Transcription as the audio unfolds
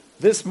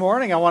This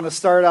morning, I want to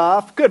start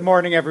off. Good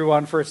morning,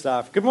 everyone, first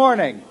off. Good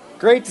morning.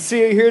 Great to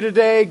see you here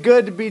today.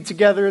 Good to be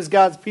together as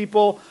God's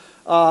people.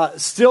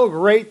 Still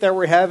great that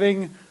we're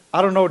having,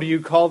 I don't know, do you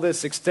call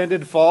this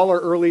extended fall or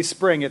early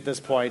spring at this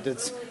point?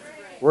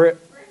 We're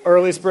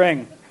early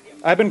spring.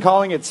 I've been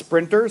calling it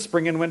sprinter,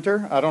 spring and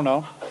winter. I don't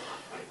know.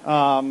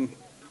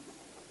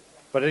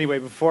 But anyway,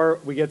 before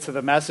we get to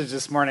the message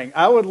this morning,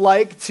 I would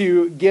like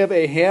to give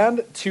a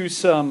hand to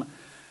some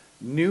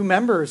new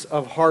members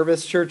of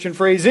Harvest Church in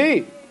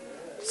Frazee.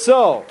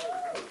 So,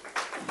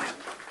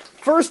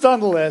 first on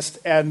the list,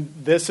 and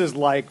this is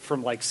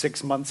from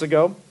 6 months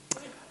ago,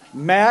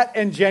 Matt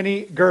and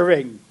Jenny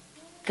Gerving.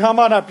 Come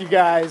on up, you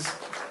guys.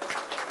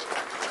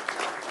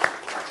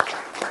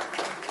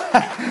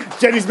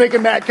 Jenny's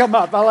making Matt come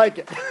up. I like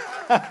it.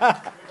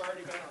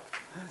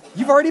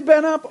 You've already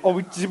been up? Oh,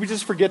 did we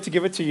just forget to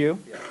give it to you?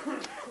 Yeah.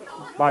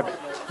 My bad.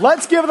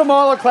 Let's give them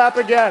all a clap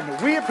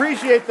again. We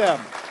appreciate them.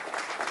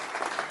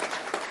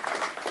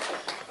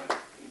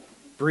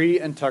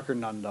 Bree and Tucker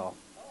Nundahl.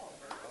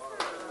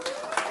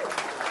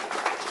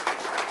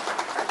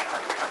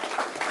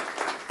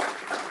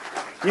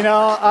 You know,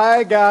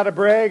 I got to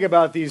brag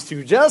about these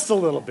two just a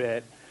little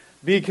bit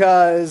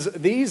because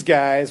these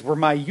guys were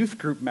my youth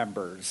group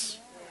members.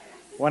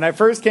 When I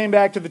first came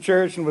back to the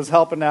church and was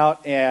helping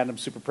out, and I'm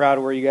super proud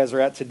of where you guys are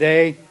at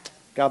today.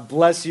 God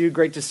bless you.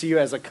 Great to see you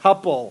as a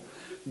couple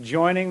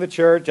joining the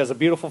church as a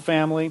beautiful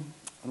family.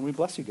 And we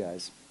bless you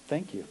guys.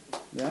 Thank you.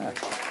 Yeah.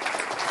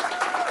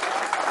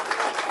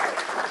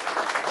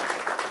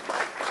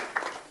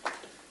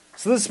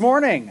 So this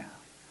morning,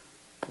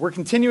 we're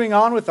continuing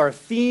on with our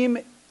theme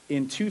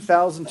in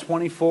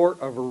 2024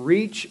 of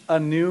Reach a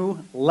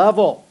New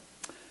Level.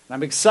 And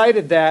I'm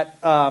excited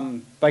that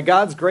by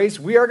God's grace,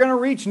 we are going to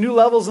reach new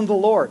levels in the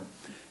Lord.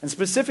 And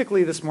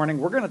specifically this morning,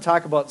 we're going to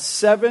talk about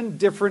 7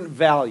 different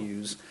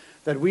values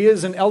that we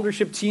as an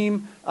eldership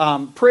team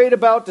prayed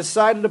about,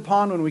 decided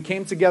upon when we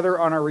came together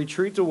on our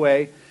retreat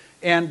away.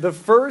 And the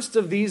first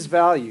of these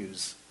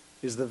values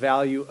is the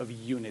value of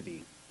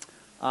unity.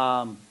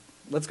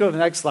 Let's go to the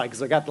next slide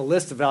because I got the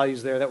list of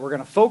values there that we're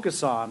going to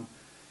focus on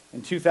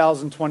in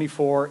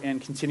 2024 and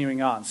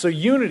continuing on. So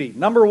unity,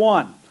 number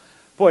 1.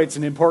 Boy, it's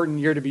an important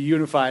year to be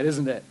unified,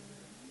 isn't it?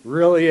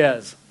 Really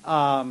is.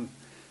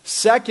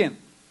 Second,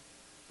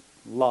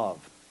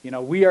 love. You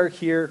know, we are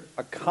here,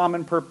 a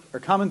common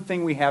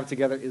thing we have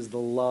together is the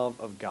love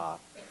of God.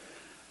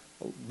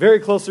 Very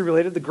closely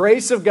related, the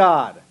grace of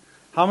God.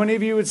 How many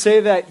of you would say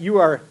that you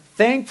are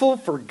thankful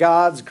for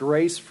God's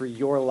grace for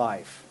your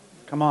life?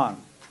 Come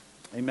on.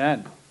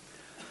 Amen.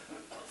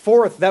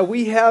 Fourth, that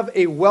we have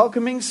a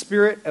welcoming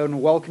spirit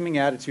and welcoming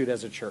attitude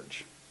as a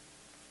church.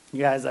 You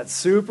guys, that's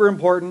super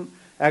important.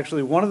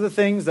 Actually, one of the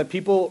things that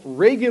people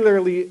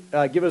regularly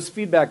give us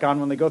feedback on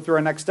when they go through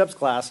our Next Steps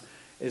class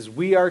is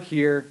we are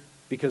here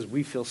because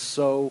we feel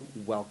so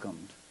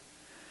welcomed.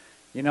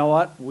 You know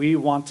what? We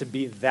want to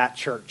be that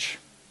church.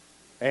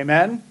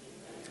 Amen?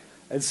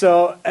 And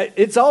so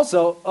it's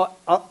also,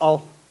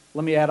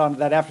 let me add on to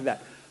that after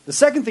that. The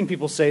second thing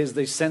people say is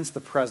they sense the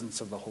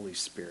presence of the Holy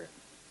Spirit.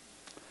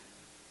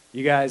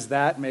 You guys,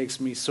 that makes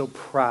me so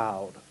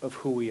proud of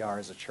who we are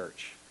as a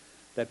church.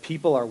 That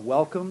people are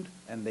welcomed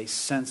and they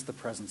sense the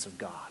presence of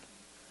God.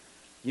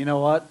 You know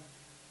what?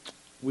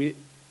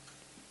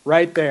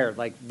 Right there,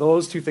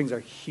 those two things are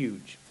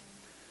huge.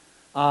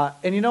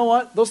 And you know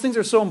what? Those things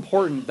are so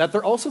important that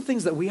they're also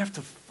things that we have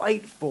to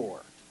fight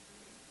for.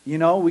 You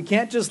know, we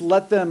can't just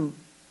let them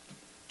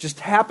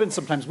just happen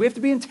sometimes. We have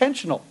to be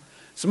intentional.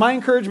 So my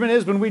encouragement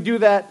is when we do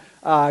that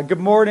good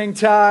morning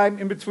time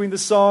in between the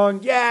song,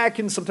 yeah, it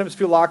can sometimes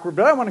feel awkward,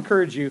 but I want to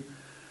encourage you,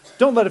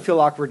 don't let it feel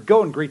awkward.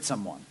 Go and greet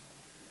someone.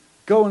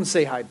 Go and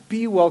say hi.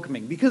 Be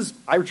welcoming, because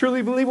I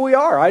truly believe we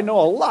are. I know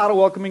a lot of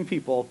welcoming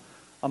people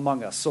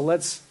among us. So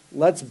let's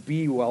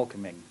be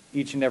welcoming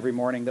each and every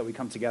morning that we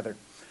come together.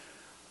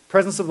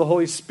 Presence of the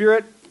Holy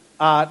Spirit.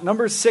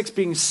 Number 6,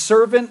 being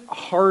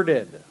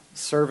servant-hearted.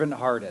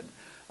 Servant-hearted.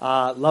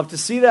 Love to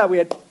see that. We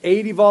had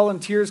 80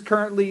 volunteers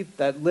currently.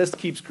 That list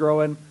keeps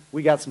growing.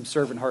 We got some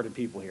servant-hearted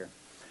people here.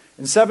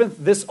 And 7th,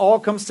 this all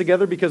comes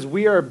together because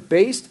we are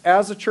based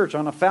as a church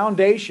on a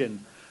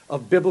foundation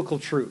of biblical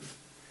truth.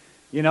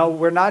 You know,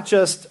 we're not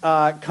just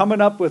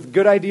coming up with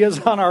good ideas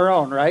on our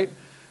own, right?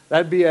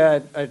 That'd be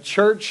a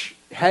church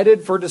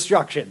headed for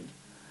destruction.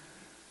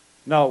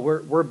 No,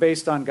 we're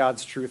based on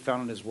God's truth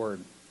found in His Word.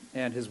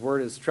 And His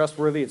Word is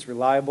trustworthy, it's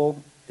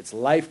reliable, it's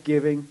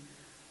life-giving.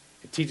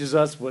 It teaches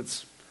us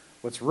what's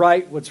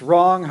right, what's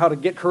wrong, how to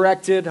get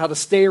corrected, how to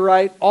stay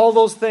right, all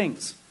those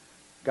things.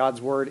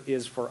 God's Word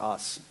is for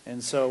us.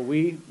 And so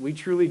we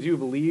truly do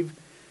believe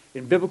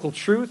in biblical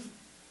truth.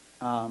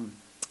 And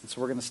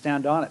so we're going to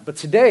stand on it. But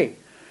today,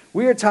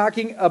 we are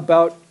talking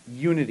about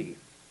unity.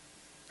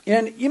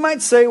 And you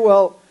might say,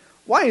 well,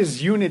 why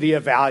is unity a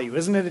value?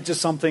 Isn't it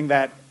just something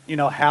that,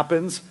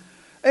 happens?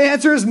 The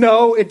answer is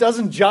no, it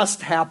doesn't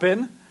just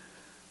happen.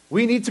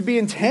 We need to be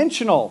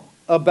intentional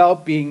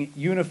about being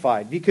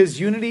unified because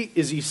unity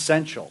is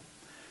essential.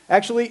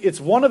 Actually, it's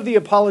one of the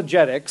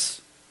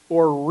apologetics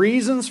or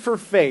reasons for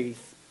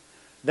faith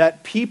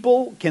that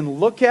people can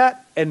look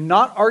at and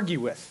not argue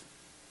with.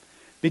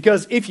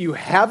 Because if you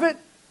have it,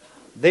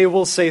 they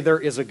will say there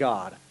is a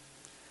God.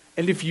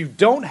 And if you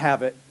don't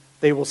have it,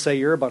 they will say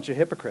you're a bunch of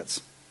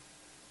hypocrites.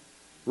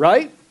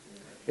 Right?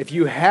 If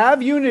you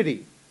have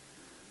unity,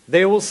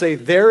 they will say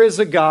there is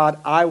a God,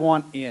 I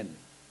want in.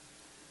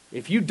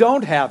 If you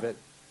don't have it,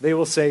 they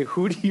will say,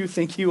 who do you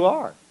think you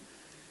are?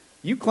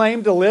 You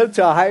claim to live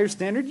to a higher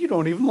standard, you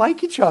don't even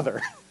like each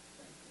other.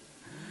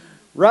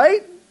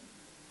 Right?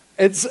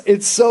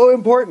 It's so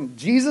important.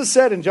 Jesus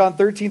said in John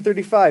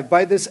 13:35,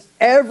 by this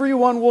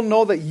everyone will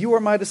know that you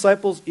are my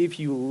disciples if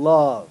you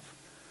love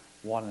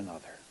one another.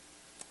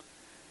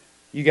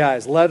 You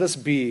guys, let us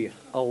be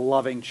a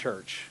loving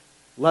church.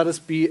 Let us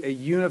be a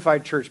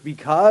unified church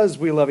because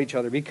we love each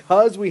other,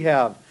 because we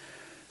have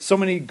so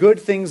many good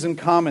things in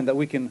common that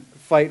we can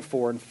fight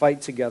for and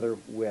fight together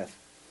with.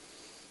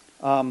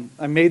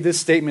 I made this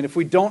statement, if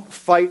we don't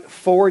fight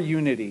for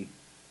unity,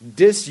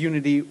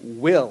 disunity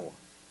will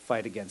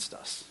fight against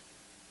us.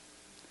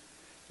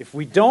 If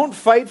we don't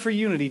fight for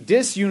unity,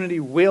 disunity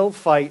will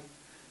fight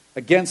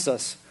against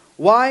us.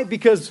 Why?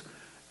 Because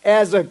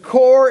at a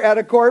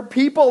core,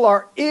 people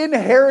are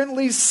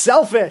inherently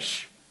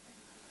selfish.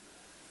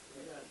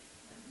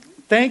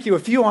 Thank you. A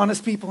few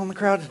honest people in the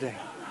crowd today.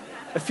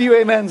 A few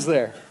amens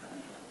there.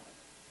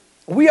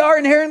 We are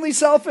inherently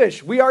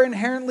selfish. We are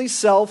inherently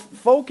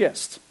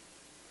self-focused.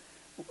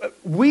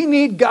 We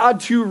need God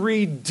to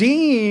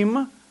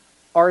redeem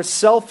our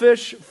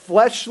selfish,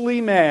 fleshly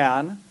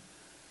man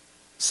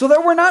so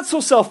that we're not so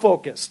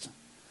self-focused.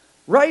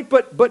 Right?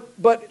 But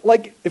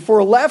like if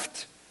we're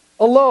left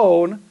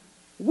alone,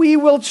 we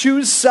will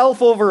choose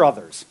self over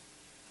others.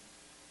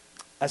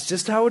 That's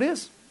just how it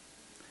is.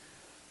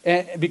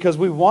 And because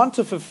we want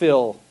to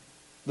fulfill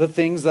the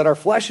things that our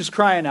flesh is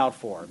crying out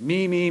for.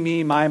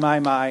 Me,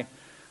 my.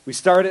 We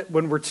start it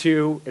when we're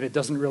 2, and it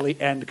doesn't really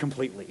end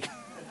completely.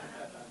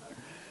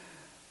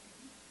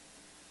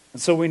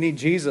 And so we need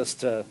Jesus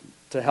to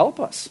help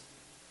us.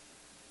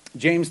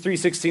 James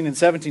 3:16 and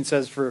 17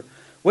 says, for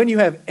when you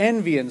have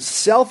envy and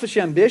selfish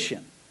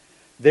ambition,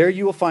 there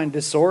you will find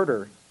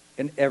disorder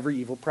in every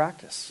evil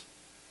practice.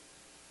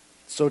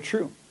 So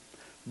true.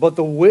 But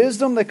the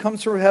wisdom that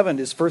comes from heaven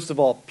is first of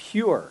all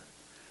pure,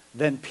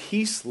 then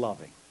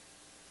peace-loving,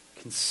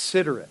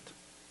 considerate,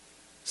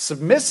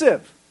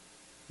 submissive.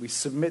 We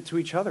submit to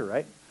each other,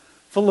 right?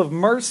 Full of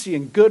mercy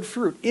and good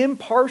fruit,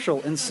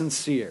 impartial and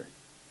sincere.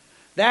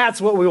 That's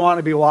what we want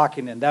to be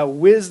walking in. That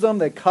wisdom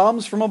that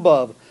comes from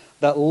above,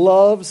 that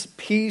loves,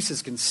 peace,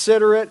 is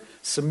considerate,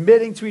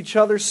 submitting to each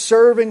other,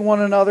 serving one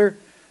another.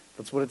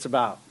 That's what it's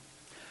about.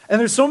 And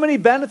there's so many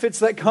benefits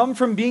that come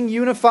from being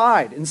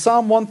unified. In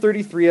Psalm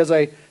 133, as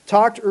I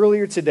talked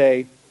earlier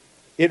today,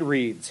 it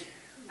reads,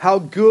 how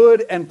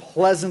good and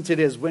pleasant it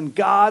is when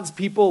God's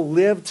people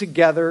live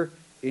together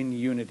in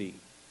unity.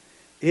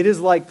 It is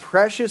like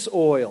precious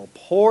oil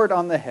poured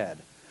on the head,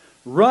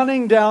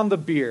 running down the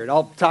beard.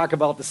 I'll talk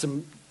about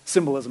the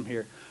symbolism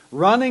here.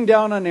 Running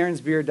down on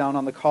Aaron's beard, down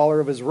on the collar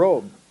of his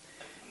robe.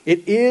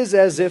 It is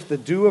as if the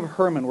dew of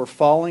Hermon were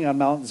falling on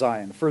Mount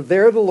Zion. For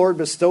there the Lord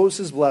bestows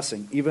his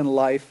blessing, even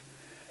life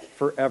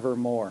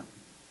forevermore.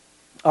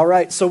 All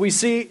right, so we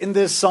see in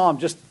this psalm,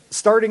 just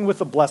starting with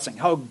the blessing,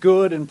 how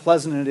good and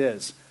pleasant it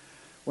is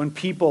when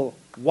people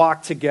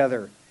walk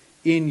together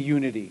in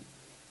unity.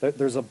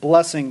 There's a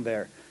blessing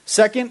there.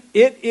 Second,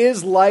 it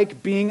is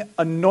like being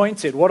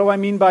anointed. What do I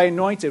mean by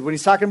anointed? When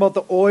he's talking about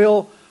the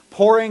oil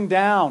pouring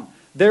down,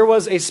 there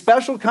was a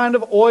special kind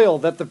of oil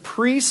that the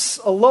priests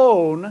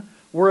alone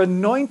were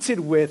anointed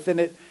with, and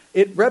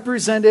it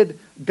represented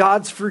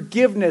God's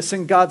forgiveness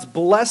and God's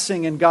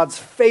blessing and God's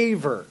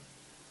favor.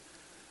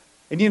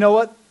 And you know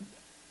what?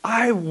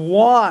 I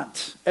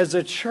want, as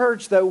a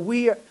church, that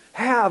we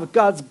have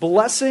God's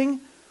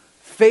blessing,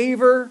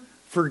 favor,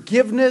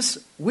 forgiveness.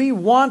 We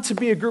want to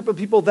be a group of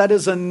people that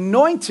is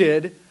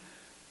anointed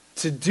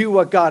to do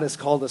what God has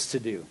called us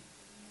to do.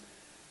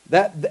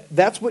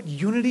 That's what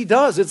unity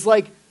does. It's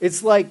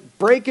like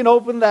breaking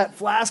open that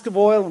flask of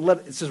oil and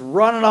it's just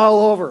running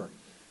all over.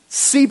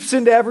 Seeps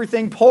into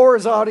everything,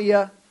 pours out of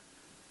you.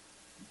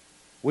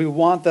 We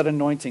want that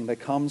anointing that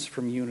comes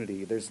from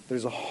unity.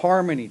 There's a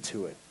harmony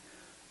to it,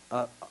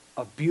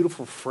 a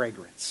beautiful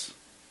fragrance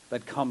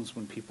that comes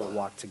when people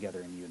walk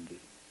together in unity.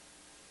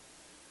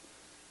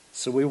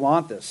 So we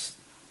want this.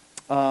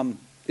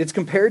 It's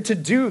compared to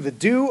dew, the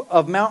dew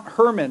of Mount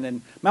Hermon.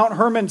 And Mount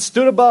Hermon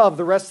stood above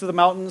the rest of the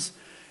mountains,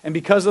 and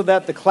because of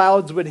that, the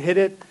clouds would hit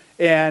it,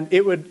 and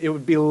it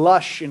would be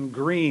lush and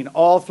green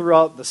all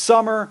throughout the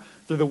summer,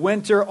 through the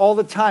winter, all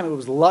the time. It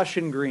was lush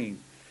and green.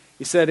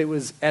 He said it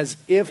was as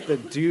if the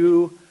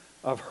dew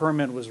of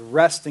Hermon was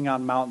resting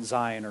on Mount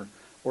Zion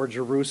or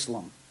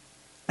Jerusalem.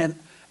 And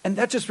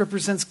that just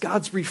represents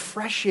God's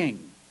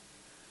refreshing.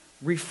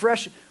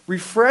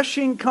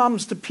 Refreshing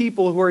comes to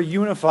people who are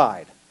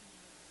unified.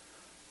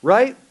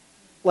 Right?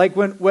 Like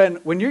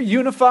when you're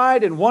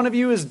unified and one of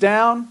you is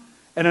down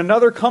and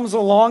another comes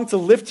along to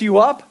lift you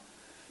up,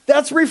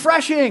 that's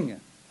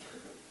refreshing.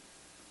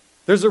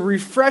 There's a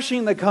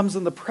refreshing that comes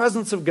in the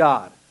presence of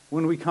God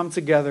when we come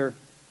together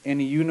in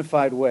a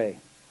unified way.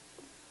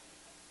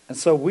 And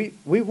so we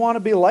want to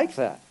be like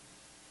that.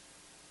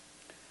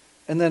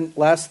 And then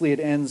lastly, it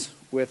ends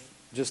with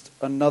just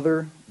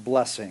another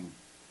blessing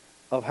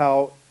of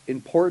how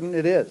important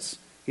it is.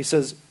 He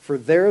says, "For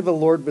there the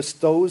Lord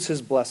bestows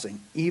his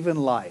blessing, even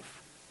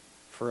life,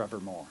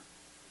 forevermore."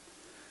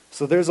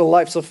 So there's a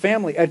life. So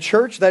family, a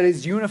church that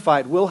is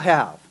unified will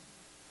have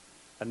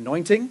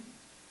anointing,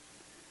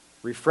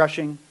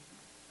 refreshing,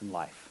 and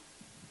life.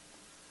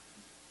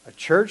 A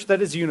church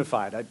that is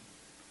unified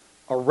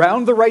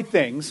around the right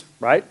things,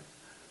 right?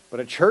 But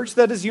a church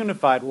that is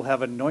unified will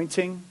have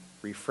anointing,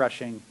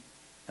 refreshing,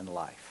 and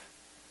life.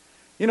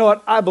 You know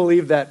what? I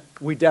believe that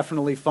we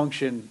definitely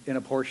function in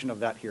a portion of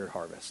that here at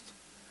Harvest.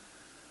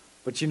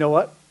 But you know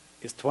what?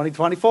 It's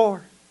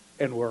 2024,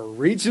 and we're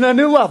reaching a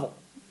new level.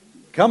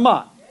 Come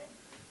on.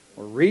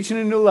 We're reaching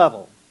a new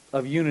level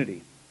of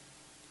unity,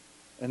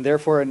 and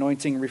therefore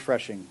anointing,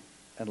 refreshing,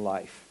 and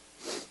life.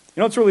 You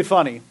know what's really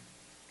funny?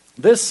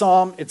 This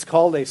psalm, it's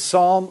called a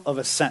psalm of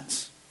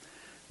ascents.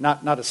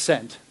 Not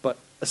ascent, but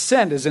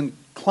ascend is in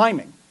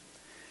climbing.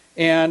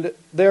 And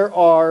there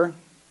are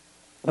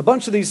a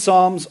bunch of these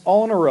psalms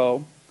all in a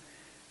row,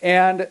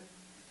 and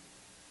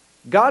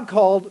God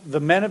called the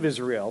men of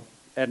Israel,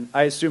 and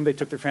I assume they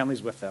took their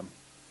families with them,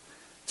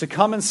 to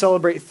come and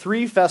celebrate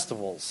 3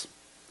 festivals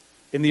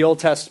in the Old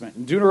Testament.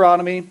 In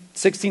Deuteronomy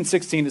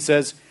 16:16 it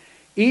says,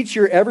 "Each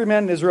year every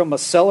man in Israel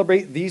must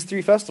celebrate these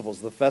 3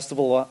 festivals, the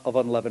festival of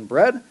unleavened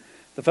bread,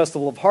 the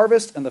festival of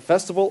harvest, and the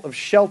festival of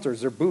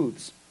shelters or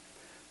booths.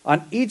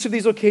 On each of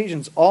these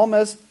occasions all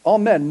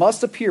men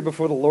must appear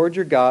before the Lord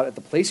your God at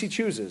the place he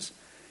chooses,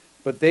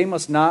 but they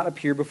must not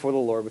appear before the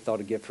Lord without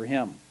a gift for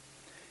him."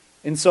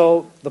 And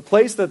so the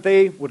place that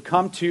they would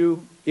come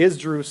to is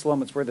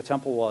Jerusalem. It's where the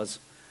temple was.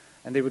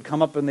 And they would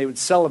come up and they would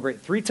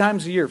celebrate 3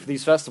 times a year for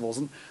these festivals.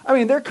 And I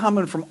mean, they're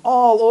coming from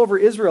all over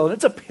Israel, and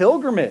it's a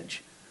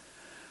pilgrimage.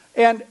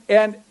 And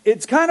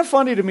it's kind of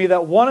funny to me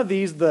that one of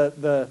these,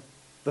 the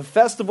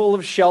festival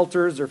of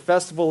shelters or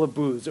festival of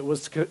booths, it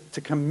was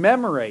to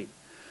commemorate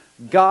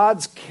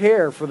God's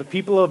care for the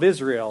people of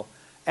Israel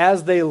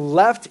as they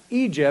left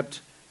Egypt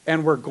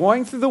and were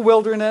going through the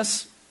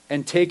wilderness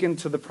and taken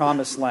to the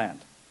promised land.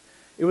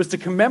 It was to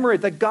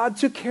commemorate that God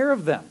took care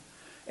of them.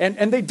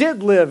 And they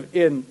did live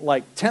in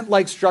like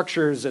tent-like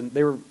structures, and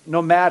they were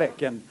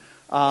nomadic, and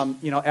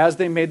as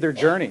they made their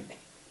journey.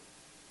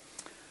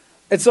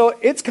 And so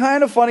it's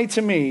kind of funny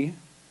to me,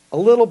 a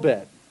little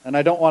bit, and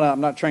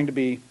I'm not trying to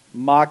be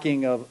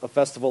mocking of a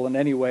festival in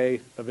any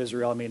way of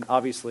Israel. I mean,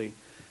 obviously,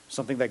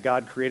 something that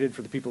God created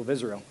for the people of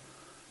Israel.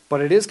 But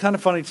it is kind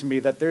of funny to me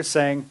that they're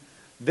saying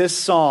this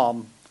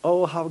psalm,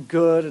 oh, how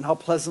good and how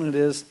pleasant it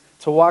is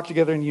to walk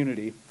together in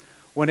unity,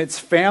 when it's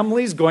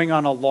families going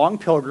on a long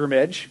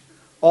pilgrimage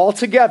all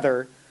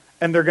together,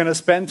 and they're going to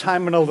spend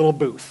time in a little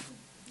booth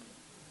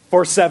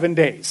for 7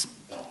 days.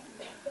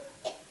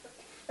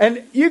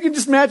 And you can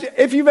just imagine,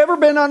 if you've ever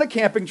been on a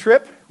camping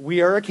trip,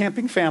 we are a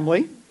camping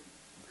family.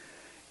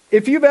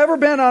 If you've ever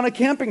been on a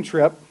camping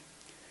trip,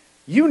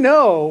 you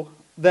know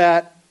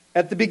that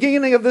at the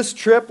beginning of this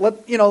trip,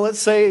 let's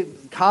say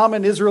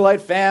common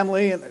Israelite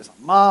family, and there's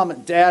a mom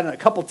and dad and a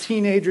couple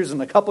teenagers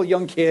and a couple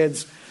young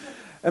kids,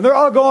 and they're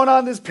all going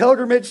on this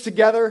pilgrimage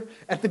together.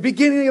 At the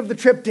beginning of the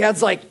trip,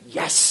 Dad's like,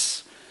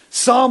 yes,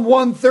 Psalm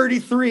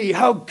 133,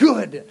 how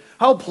good,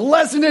 how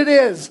pleasant it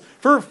is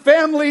for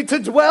family to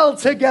dwell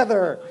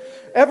together.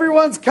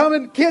 Everyone's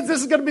coming. Kids, this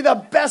is going to be the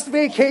best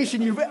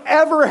vacation you've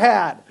ever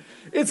had.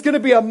 It's going to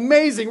be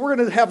amazing. We're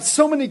going to have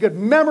so many good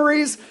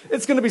memories.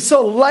 It's going to be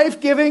so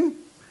life-giving.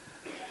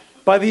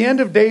 By the end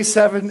of day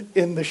 7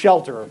 in the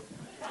shelter,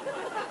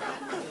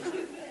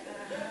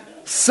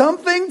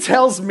 something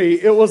tells me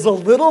it was a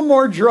little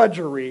more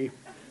drudgery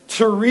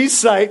to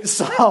recite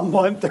Psalm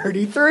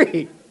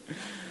 133.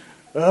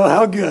 Oh,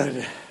 how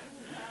good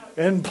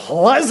and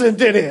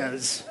pleasant it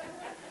is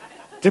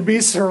to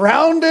be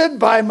surrounded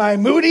by my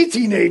moody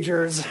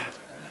teenagers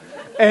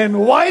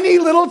and whiny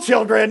little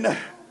children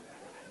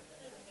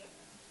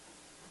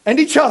and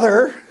each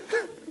other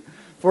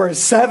for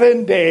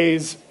 7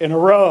 days in a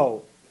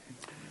row.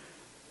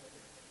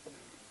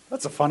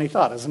 That's a funny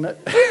thought, isn't it?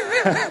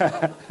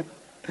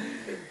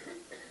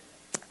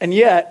 And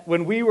yet,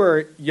 when we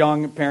were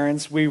young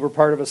parents, we were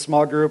part of a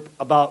small group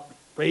about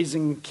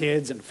raising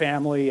kids and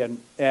family, and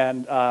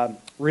Christian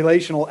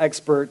relational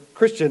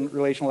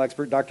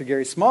expert, Dr.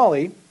 Gary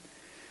Smalley,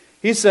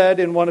 he said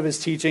in one of his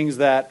teachings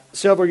that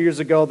several years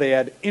ago they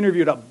had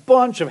interviewed a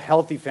bunch of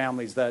healthy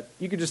families that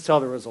you could just tell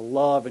there was a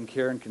love and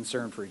care and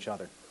concern for each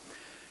other.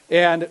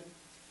 And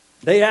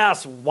they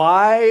asked,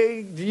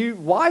 why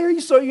are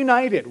you so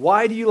united?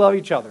 Why do you love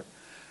each other?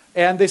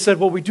 And they said,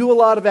 well, we do a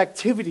lot of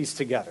activities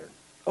together.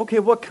 Okay,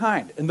 what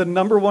kind? And the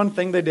number one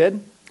thing they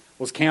did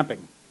was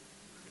camping.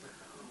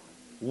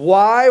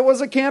 Why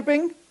was it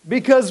camping?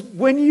 Because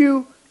when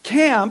you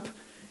camp,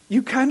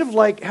 you kind of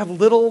like have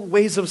little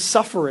ways of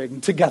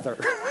suffering together.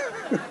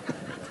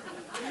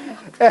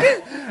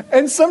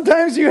 And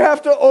sometimes you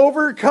have to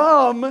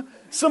overcome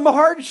some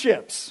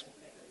hardships.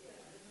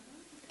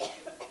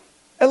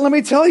 And let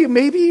me tell you,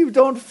 maybe you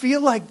don't feel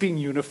like being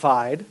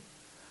unified,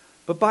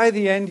 but by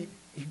the end,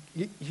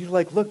 you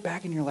like look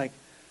back and you're like,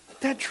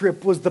 that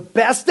trip was the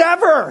best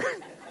ever.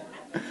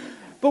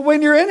 But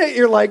when you're in it,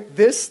 you're like,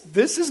 this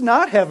is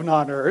not heaven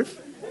on earth.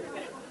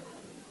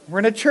 We're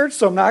in a church,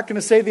 so I'm not going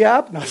to say the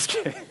opposite. No, I'm just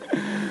kidding.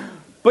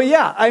 But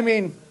yeah, I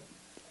mean,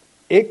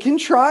 it can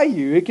try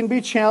you. It can be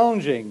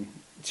challenging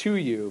to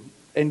you.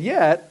 And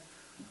yet,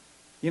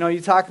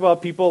 you talk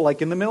about people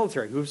like in the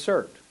military who've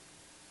served.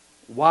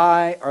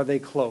 Why are they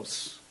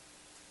close?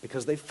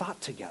 Because they fought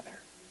together.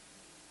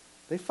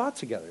 They fought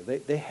together.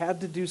 They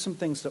had to do some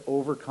things to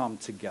overcome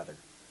together.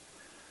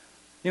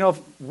 If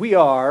we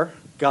are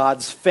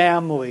God's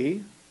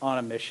family on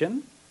a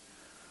mission,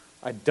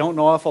 I don't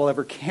know if I'll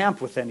ever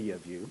camp with any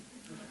of you.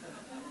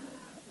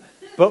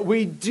 But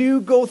we do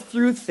go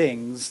through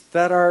things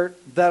that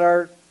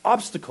are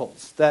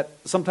obstacles, that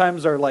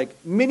sometimes are like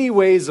many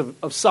ways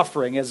of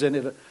suffering, as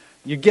in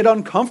you get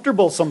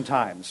uncomfortable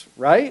sometimes,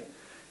 right?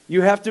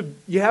 You have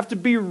to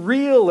be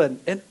real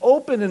and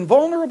open and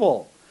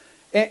vulnerable.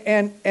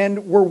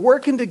 And we're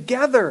working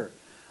together.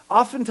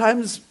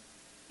 Oftentimes,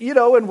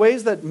 in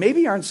ways that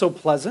maybe aren't so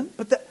pleasant,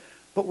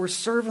 but we're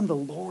serving the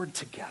Lord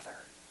together.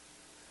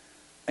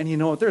 And you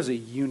know what? There's a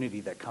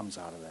unity that comes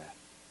out of that.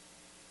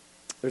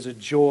 There's a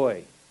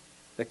joy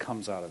that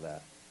comes out of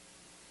that.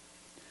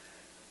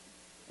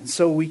 And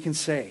so we can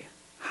say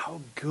how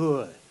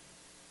good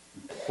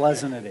and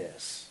pleasant it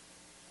is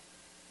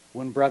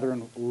when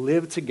brethren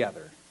live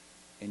together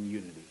in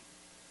unity.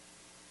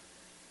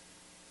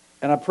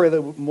 And I pray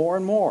that more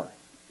and more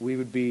we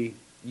would be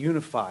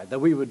unified, that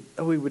we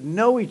would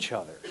know each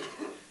other,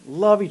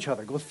 love each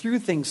other, go through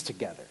things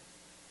together,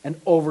 and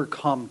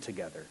overcome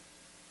together.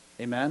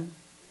 Amen?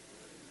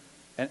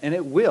 And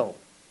it will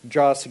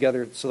draw us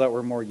together so that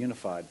we're more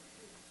unified.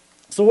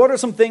 So what are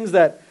some things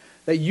that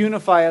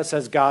unify us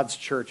as God's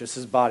church, as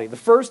His body? The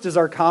first is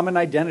our common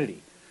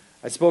identity.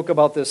 I spoke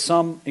about this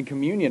some in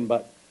communion,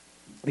 but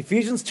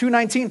Ephesians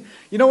 2:19,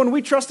 when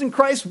we trust in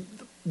Christ,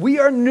 we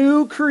are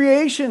new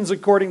creations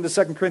according to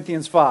 2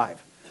 Corinthians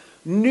 5.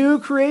 New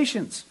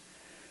creations.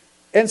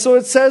 And so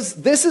it says,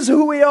 this is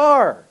who we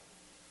are.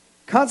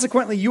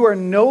 Consequently, you are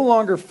no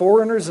longer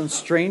foreigners and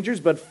strangers,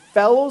 but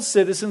fellow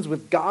citizens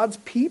with God's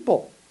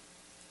people,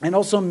 and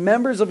also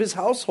members of His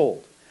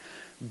household,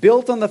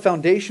 built on the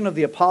foundation of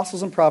the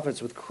apostles and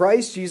prophets, with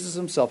Christ Jesus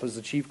Himself as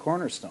the chief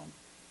cornerstone.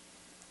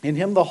 In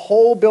Him the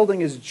whole building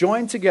is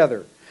joined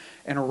together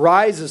and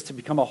rises to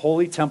become a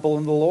holy temple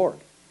in the Lord.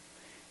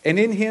 And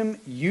in Him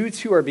you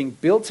two are being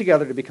built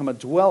together to become a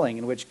dwelling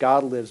in which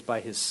God lives by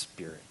His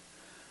Spirit.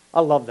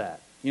 I love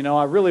that.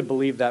 I really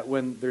believe that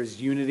when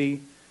there's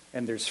unity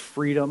and there's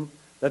freedom,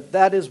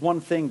 that is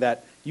one thing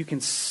that you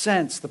can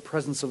sense the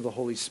presence of the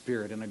Holy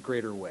Spirit in a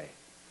greater way.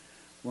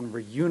 When we're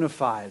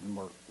unified and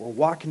we're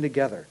walking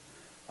together,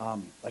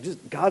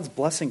 God's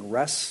blessing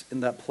rests in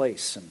that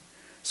place. And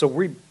so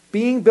we're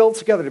being built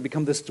together to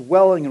become this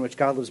dwelling in which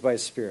God lives by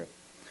His Spirit.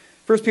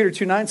 1 Peter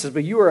 2:9 says,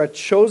 but you are a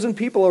chosen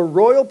people, a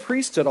royal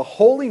priesthood, a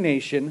holy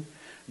nation,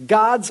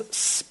 God's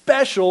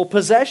special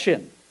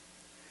possession,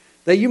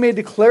 that you may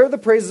declare the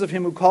praises of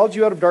Him who called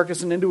you out of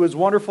darkness and into His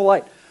wonderful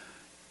light.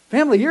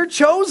 Family, you're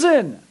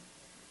chosen.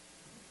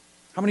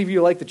 How many of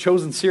you like the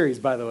Chosen series,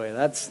 by the way?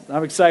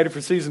 I'm excited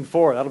for season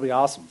 4. That'll be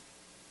awesome.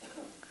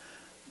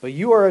 But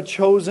you are a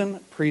chosen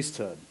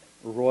priesthood,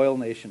 a royal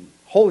nation,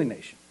 holy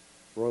nation,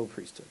 royal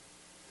priesthood.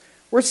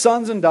 We're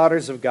sons and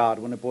daughters of God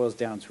when it boils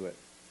down to it.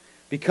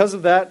 Because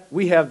of that,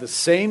 we have the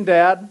same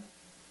dad.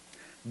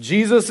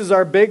 Jesus is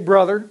our big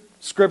brother,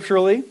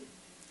 scripturally.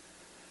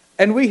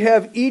 And we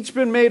have each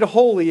been made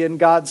holy in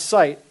God's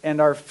sight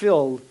and are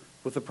filled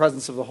with the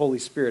presence of the Holy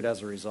Spirit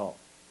as a result.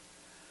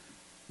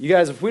 You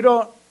guys, if we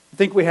don't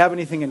think we have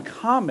anything in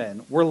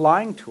common, we're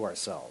lying to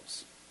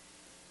ourselves.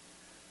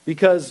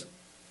 Because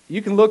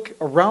you can look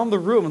around the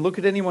room and look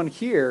at anyone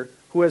here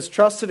who has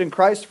trusted in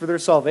Christ for their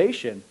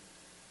salvation.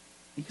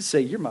 You can say,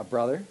 you're my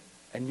brother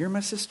and you're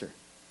my sister.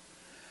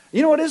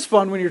 You know what is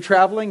fun when you're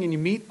traveling and you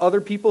meet other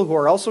people who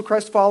are also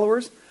Christ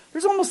followers?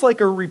 There's almost like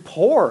a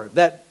rapport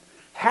that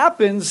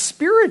happens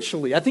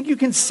spiritually. I think you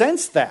can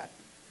sense that.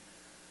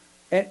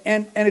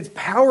 And it's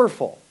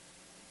powerful.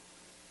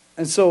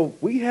 And so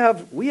we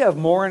have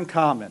more in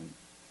common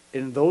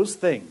in those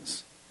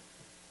things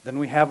than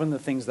we have in the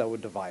things that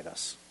would divide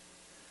us.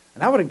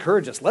 And I would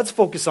encourage us, let's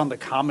focus on the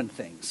common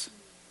things.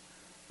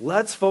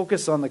 Let's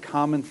focus on the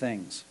common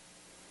things.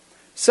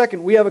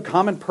 Second, we have a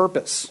common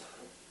purpose.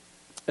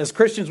 As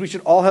Christians, we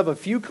should all have a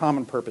few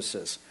common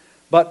purposes.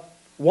 But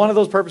one of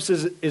those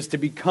purposes is to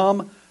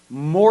become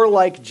more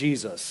like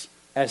Jesus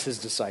as His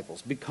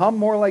disciples. Become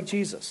more like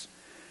Jesus.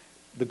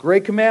 The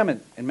great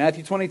commandment in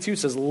Matthew 22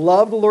 says,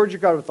 love the Lord your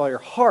God with all your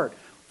heart,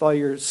 with all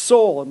your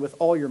soul, and with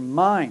all your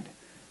mind.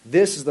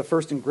 This is the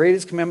first and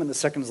greatest commandment. The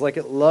second is like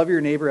it, love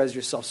your neighbor as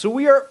yourself. So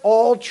we are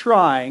all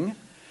trying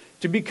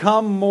to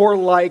become more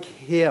like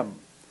Him.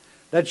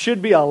 That should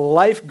be a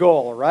life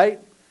goal, right?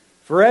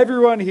 For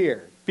everyone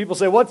here. People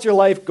say, what's your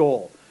life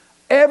goal?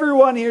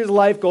 Everyone here's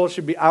life goal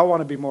should be, I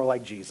want to be more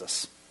like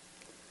Jesus.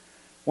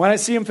 When I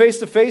see him face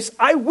to face,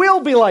 I will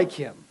be like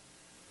him.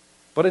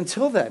 But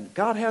until then,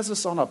 God has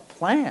us on a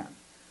plan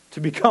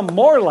to become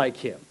more like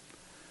him.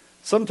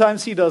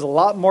 Sometimes he does a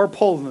lot more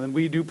pulling than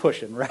we do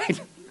pushing,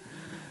 right?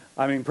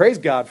 I mean, praise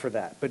God for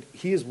that. But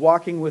he is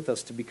walking with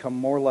us to become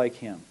more like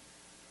him.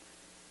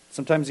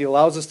 Sometimes he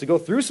allows us to go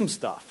through some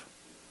stuff.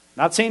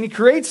 Not saying he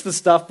creates the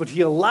stuff, but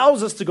he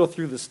allows us to go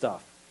through the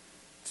stuff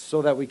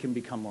so that we can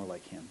become more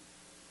like him.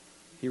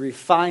 He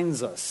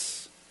refines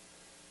us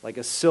like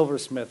a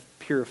silversmith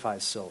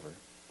purifies silver.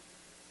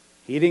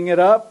 Heating it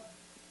up,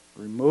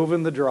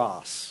 removing the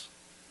dross,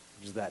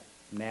 which is that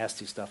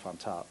nasty stuff on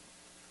top.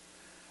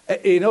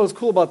 You know what's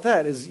cool about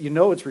that is you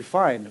know it's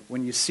refined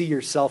when you see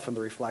yourself in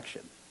the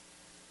reflection.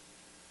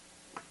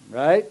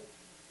 Right?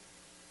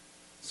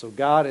 So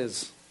God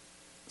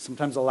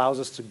sometimes allows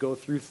us to go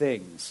through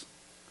things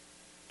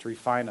to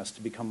refine us,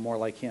 to become more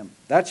like him.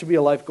 That should be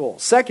a life goal.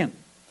 Second,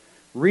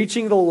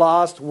 reaching the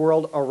lost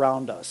world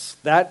around us.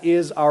 That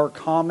is our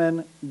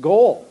common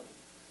goal.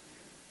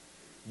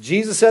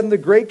 Jesus said in the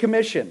Great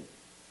Commission,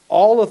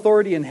 all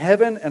authority in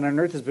heaven and on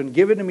earth has been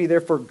given to me.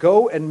 Therefore,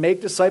 go and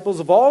make disciples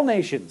of all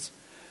nations,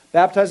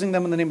 baptizing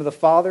them in the name of the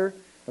Father,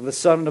 of the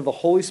Son, and of the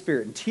Holy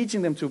Spirit, and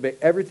teaching them to obey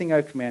everything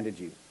I've commanded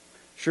you.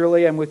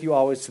 Surely I'm with you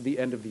always to the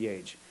end of the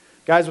age.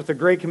 Guys, with the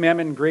Great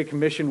Commandment and Great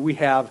Commission, we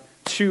have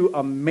two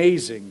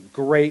amazing,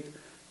 great,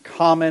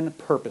 common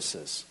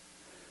purposes.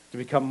 To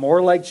become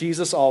more like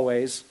Jesus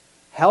always,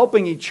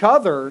 helping each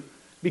other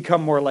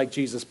become more like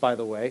Jesus, by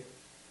the way,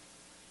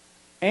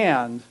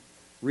 and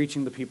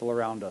reaching the people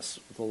around us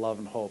with the love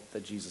and hope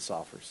that Jesus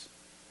offers.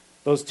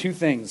 Those two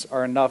things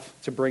are enough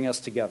to bring us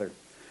together.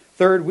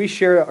 Third, we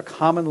share a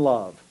common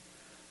love,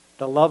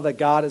 the love that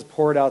God has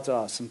poured out to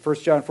us. In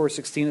 1 John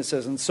 4:16 it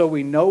says, and so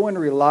we know and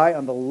rely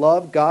on the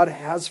love God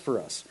has for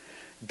us.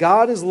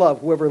 God is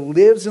love. Whoever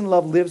lives in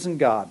love lives in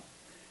God,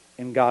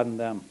 and God in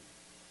them.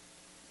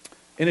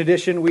 In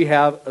addition, we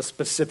have a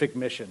specific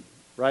mission,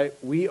 right?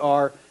 We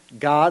are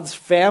God's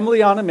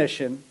family on a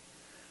mission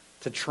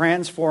to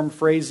transform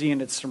Frazee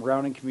and its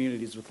surrounding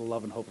communities with the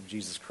love and hope of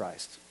Jesus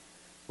Christ.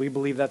 We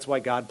believe that's why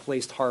God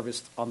placed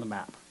Harvest on the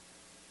map.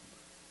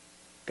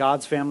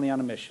 God's family on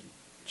a mission.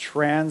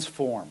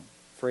 Transform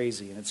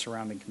Frazee and its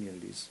surrounding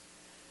communities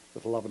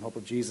with the love and hope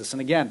of Jesus. And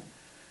again,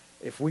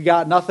 if we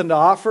got nothing to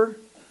offer,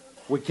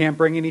 we can't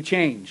bring any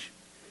change.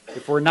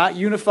 If we're not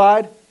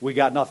unified, we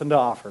got nothing to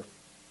offer.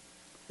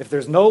 If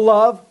there's no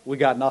love, we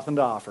got nothing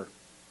to offer.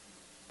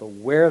 But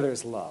where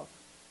there's love,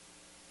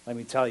 let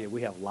me tell you,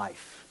 we have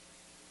life.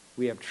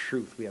 We have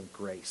truth. We have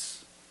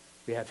grace.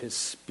 We have his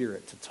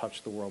Spirit to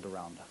touch the world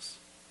around us.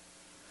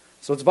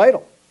 So it's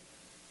vital.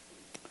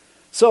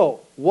 So,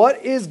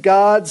 what is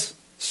God's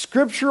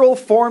scriptural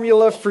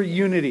formula for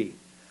unity?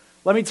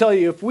 Let me tell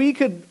you, if we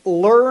could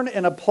learn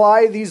and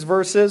apply these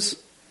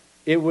verses,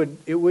 it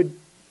would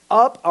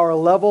up our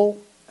level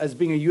as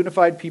being a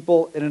unified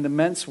people in an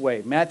immense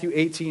way. Matthew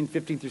 18,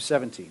 15 through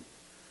 17.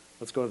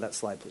 Let's go to that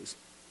slide, please.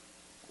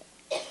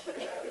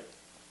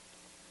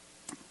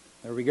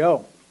 There we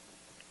go.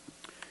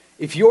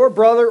 If your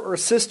brother or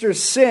sister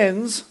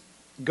sins,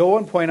 go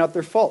and point out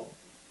their fault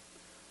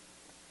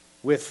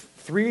with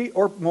 3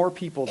 or more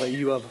people that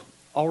you have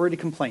already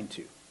complained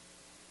to.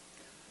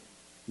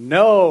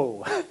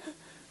 No.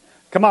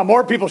 Come on,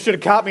 more people should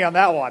have caught me on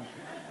that one.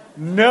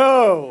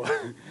 No.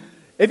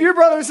 If your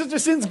brother or sister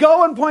sins,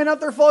 go and point out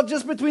their fault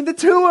just between the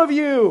two of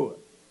you.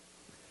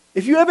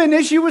 If you have an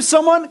issue with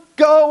someone,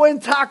 go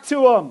and talk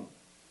to them.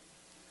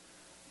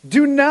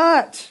 Do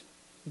not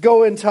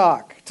go and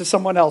talk to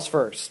someone else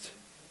first.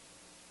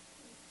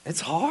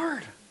 It's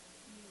hard.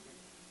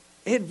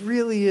 It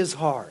really is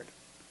hard.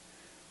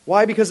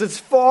 Why? Because it's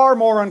far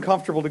more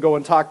uncomfortable to go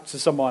and talk to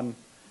someone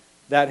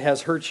that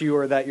has hurt you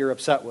or that you're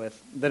upset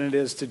with than it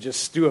is to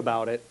just stew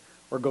about it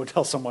or go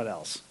tell someone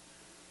else.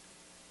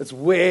 It's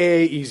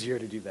way easier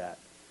to do that.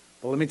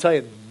 But let me tell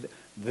you,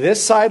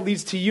 this side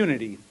leads to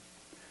unity.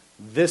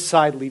 This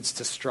side leads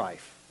to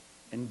strife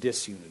and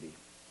disunity.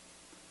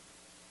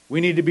 We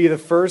need to be the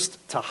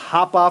first to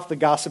hop off the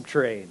gossip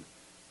train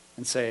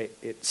and say,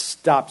 it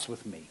stops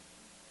with me.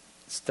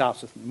 It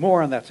stops with me.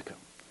 More on that to come.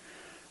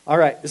 All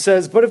right, it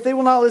says, but if they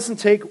will not listen,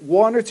 take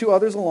 1 or 2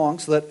 others along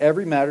so that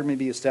every matter may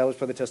be established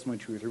by the testimony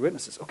of 2 or 3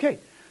 witnesses. Okay,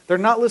 they're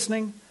not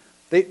listening.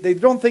 They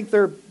don't think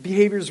their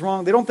behavior is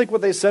wrong. They don't think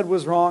what they said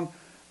was wrong.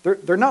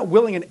 They're not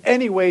willing in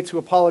any way to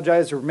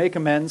apologize or make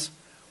amends.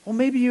 Well,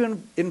 maybe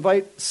you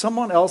invite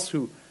someone else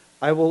who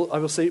I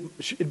will say,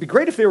 it'd be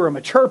great if they were a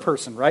mature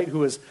person, right,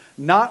 who is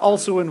not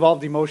also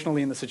involved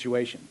emotionally in the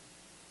situation.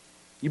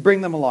 You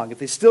bring them along. If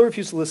they still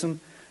refuse to listen,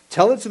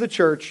 tell it to the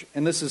church,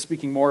 and this is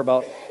speaking more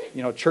about,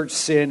 church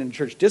sin and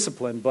church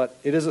discipline, but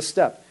it is a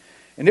step.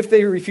 And if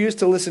they refuse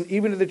to listen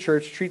even to the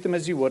church, treat them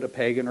as you would a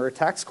pagan or a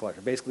tax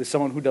collector, basically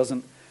someone who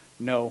doesn't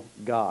know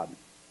God.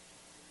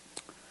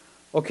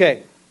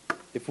 Okay,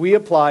 if we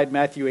applied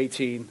Matthew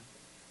 18,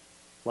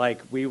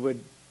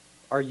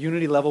 our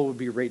unity level would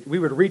be, we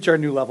would reach our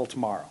new level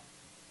tomorrow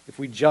if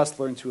we just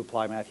learned to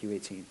apply Matthew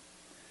 18.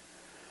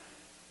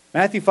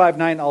 Matthew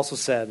 5:9 also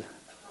said,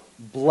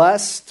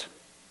 blessed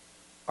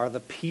are the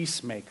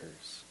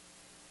peacemakers,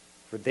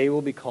 for they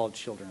will be called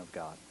children of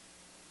God.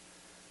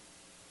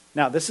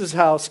 Now, this is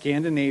how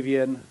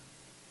Scandinavian,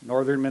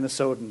 northern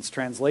Minnesotans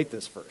translate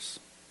this verse.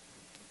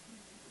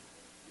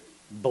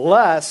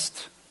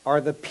 Blessed are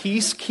the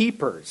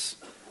peacekeepers,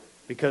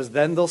 because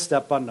then they'll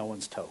step on no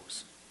one's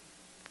toes.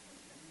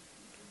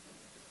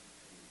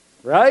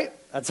 Right?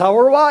 That's how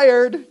we're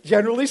wired,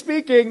 generally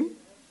speaking.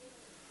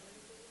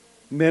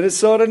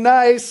 Minnesota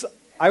nice.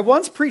 I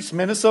once preached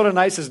Minnesota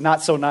nice is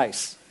not so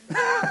nice.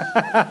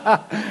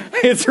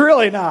 It's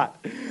really not.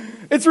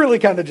 It's really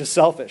kind of just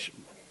selfish.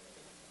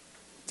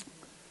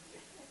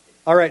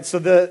 All right, so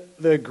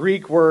the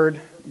Greek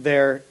word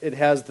there, it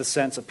has the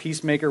sense of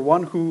peacemaker,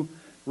 one who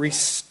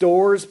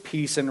restores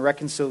peace and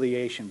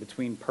reconciliation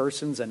between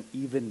persons and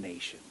even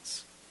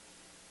nations.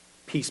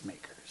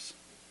 Peacemakers.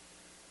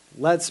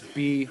 Let's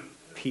be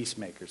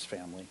peacemakers,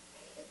 family.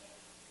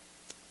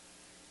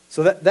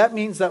 So that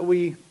means that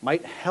we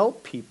might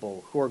help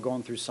people who are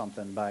going through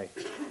something by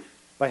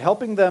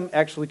helping them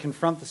actually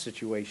confront the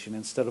situation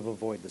instead of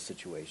avoid the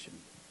situation.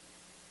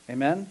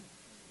 Amen?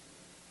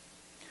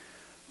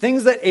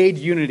 Things that aid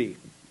unity.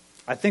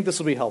 I think this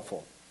will be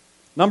helpful.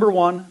 Number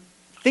one,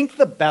 think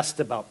the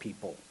best about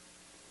people.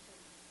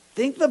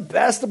 Think the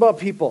best about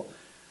people.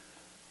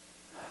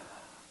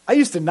 I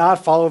used to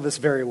not follow this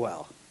very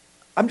well.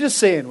 I'm just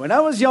saying, when I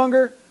was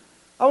younger,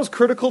 I was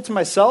critical to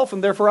myself,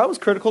 and therefore I was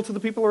critical to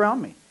the people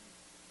around me.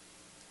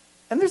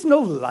 And there's no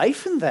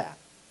life in that.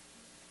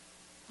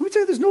 Let me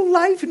tell you, there's no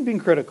life in being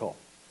critical.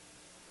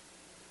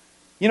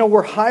 You know,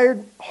 we're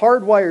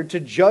hardwired to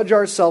judge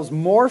ourselves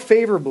more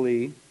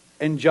favorably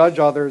and judge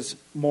others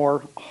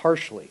more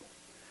harshly.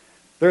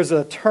 There's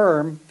a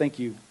term, thank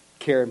you,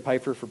 Karen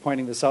Pfeiffer, for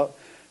pointing this out.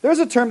 There's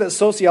a term that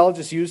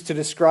sociologists use to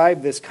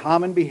describe this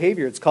common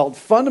behavior. It's called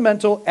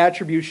fundamental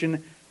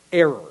attribution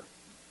error.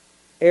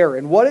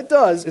 And what it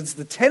does, it's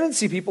the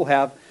tendency people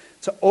have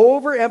to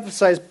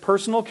overemphasize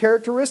personal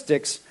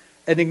characteristics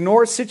and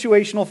ignore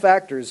situational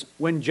factors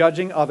when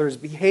judging others'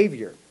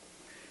 behavior.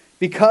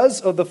 Because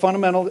of the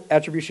fundamental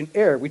attribution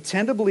error, we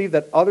tend to believe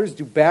that others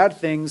do bad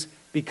things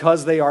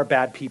because they are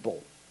bad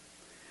people.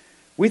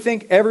 We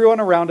think everyone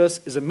around us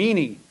is a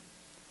meanie.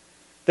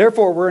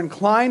 Therefore, we're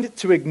inclined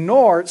to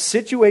ignore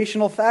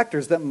situational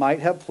factors that might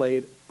have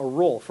played a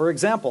role. For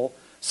example,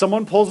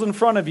 someone pulls in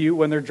front of you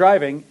when they're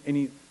driving, and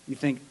you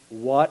think,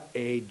 what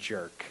a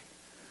jerk.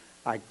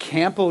 I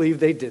can't believe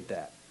they did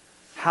that.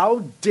 How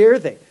dare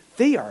they?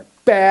 They are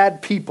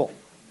bad people.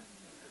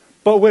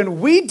 But when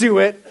we do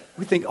it,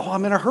 we think, oh,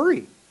 I'm in a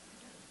hurry.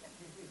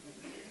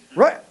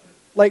 Right?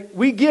 Like,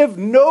 we give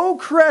no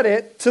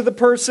credit to the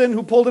person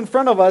who pulled in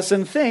front of us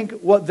and think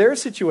what their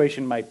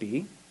situation might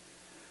be.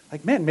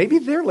 Like, man, maybe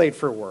they're late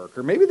for work,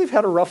 or maybe they've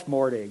had a rough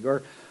morning,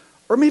 or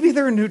maybe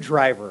they're a new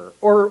driver,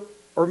 or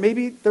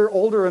maybe they're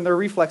older and their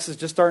reflexes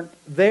just aren't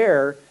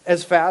there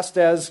as fast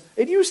as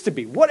it used to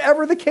be.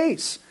 Whatever the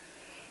case.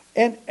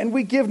 And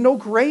we give no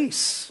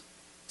grace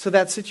to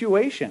that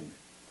situation.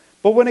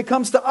 But when it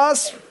comes to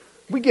us,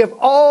 we give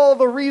all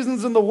the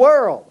reasons in the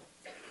world.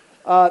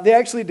 They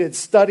actually did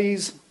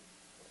studies.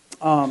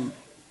 And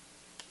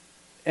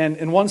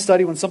in one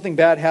study, when something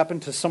bad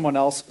happened to someone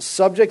else,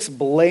 subjects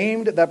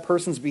blamed that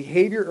person's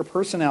behavior or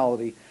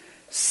personality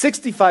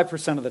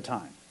 65% of the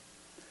time.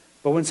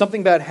 But when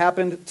something bad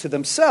happened to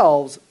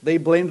themselves, they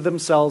blamed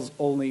themselves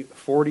only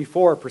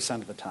 44%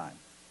 of the time.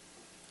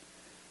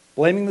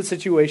 Blaming the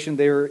situation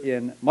they were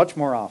in much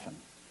more often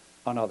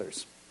on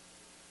others.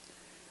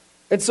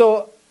 And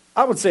so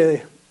I would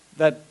say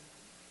that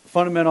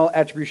fundamental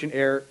attribution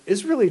error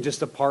is really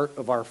just a part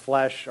of our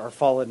flesh, our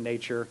fallen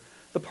nature,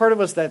 the part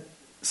of us that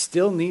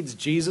still needs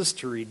Jesus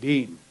to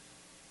redeem.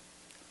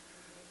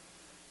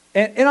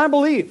 And I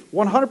believe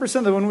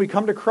 100% that when we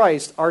come to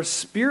Christ, our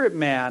spirit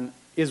man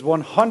is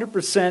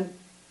 100%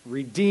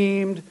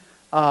 redeemed.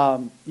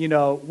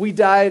 We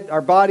died,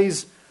 our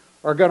bodies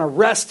are going to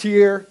rest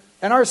here,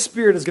 and our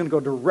spirit is going to go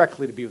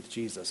directly to be with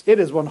Jesus. It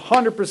is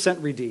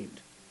 100% redeemed.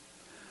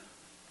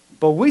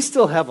 But we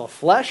still have a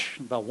flesh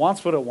that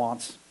wants what it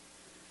wants.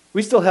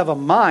 We still have a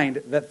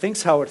mind that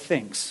thinks how it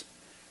thinks.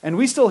 And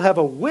we still have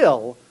a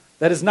will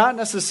that has not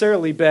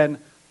necessarily been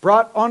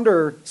brought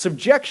under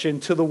subjection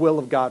to the will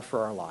of God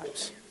for our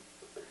lives.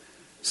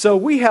 So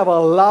we have a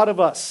lot of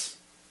us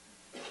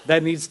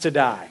that needs to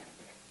die.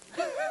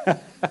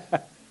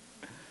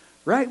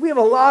 Right? We have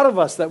a lot of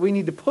us that we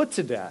need to put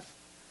to death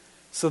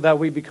so that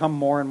we become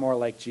more and more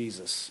like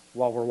Jesus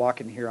while we're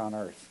walking here on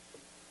earth.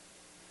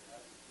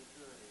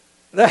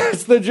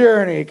 That's the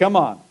journey. Come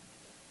on.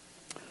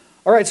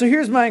 All right, so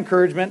here's my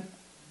encouragement.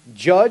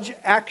 Judge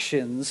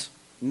actions,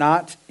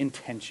 not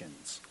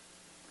intentions.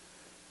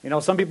 You know,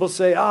 some people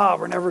say,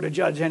 we're never to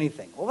judge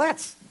anything. Well,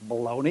 that's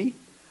baloney.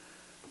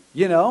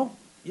 You know,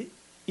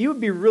 you would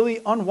be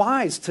really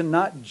unwise to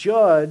not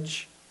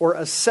judge or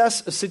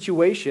assess a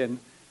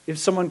situation if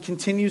someone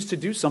continues to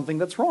do something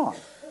that's wrong.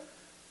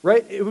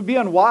 Right? It would be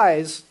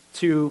unwise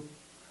to,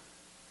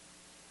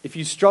 if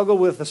you struggle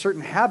with a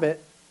certain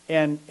habit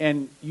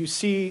and you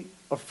see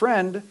a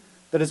friend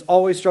that is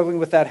always struggling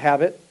with that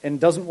habit and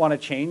doesn't want to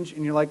change,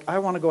 and you're like, I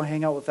want to go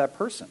hang out with that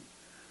person.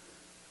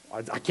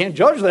 I can't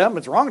judge them.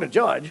 It's wrong to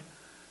judge.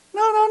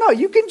 No.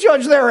 You can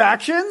judge their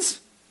actions.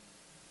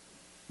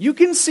 You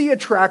can see a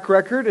track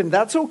record, and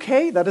that's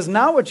okay. That is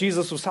not what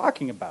Jesus was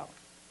talking about.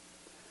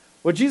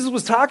 What Jesus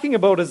was talking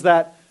about is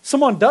that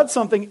someone does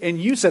something,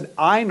 and you said,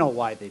 I know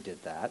why they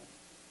did that.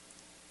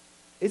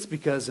 It's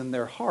because in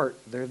their heart,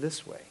 they're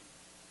this way.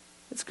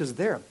 It's because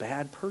they're a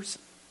bad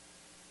person.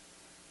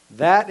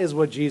 That is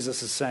what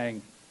Jesus is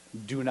saying.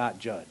 Do not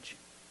judge.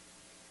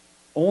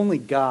 Only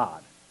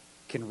God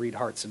can read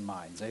hearts and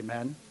minds.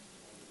 Amen?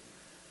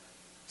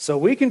 So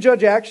we can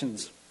judge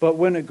actions, but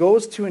when it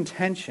goes to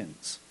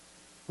intentions,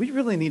 we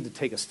really need to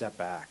take a step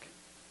back.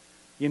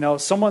 You know,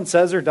 someone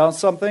says or does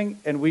something,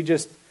 and we're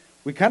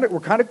kind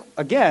of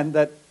again,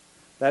 that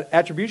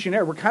attribution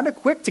error, we're kind of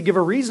quick to give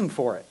a reason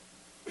for it.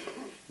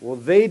 Well,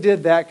 they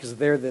did that because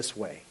they're this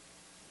way.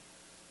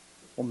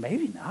 Well,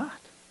 maybe not.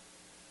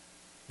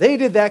 They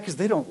did that because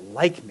they don't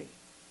like me.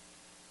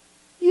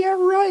 Yeah,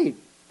 right.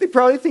 They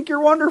probably think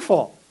you're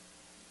wonderful.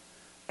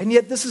 And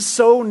yet this is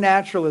so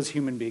natural as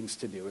human beings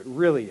to do. It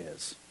really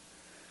is.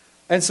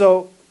 And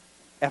so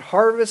at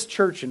Harvest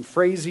Church in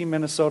Frazee,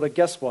 Minnesota,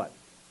 guess what?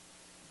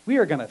 We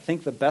are going to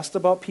think the best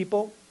about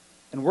people,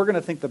 and we're going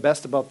to think the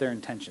best about their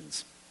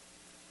intentions.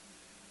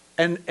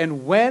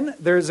 And when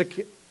there's a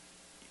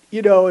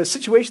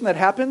situation that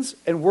happens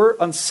and we're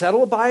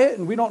unsettled by it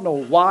and we don't know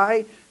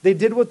why they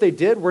did what they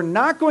did, we're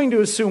not going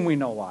to assume we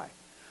know why.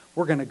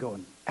 We're going to go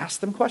and ask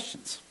them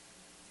questions.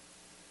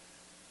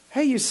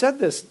 Hey, you said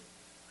this.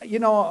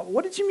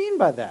 What did you mean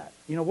by that?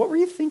 What were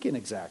you thinking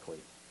exactly?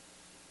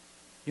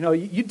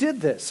 You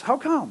did this. How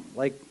come?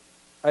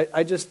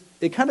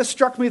 It kind of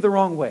struck me the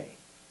wrong way.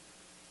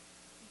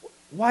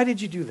 Why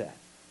did you do that?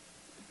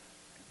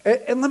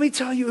 And let me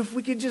tell you, if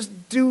we could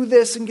just do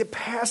this and get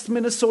past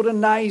Minnesota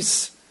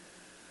nice,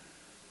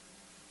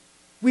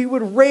 we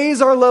would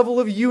raise our level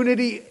of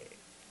unity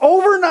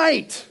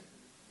overnight.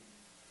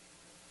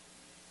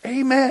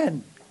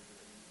 Amen.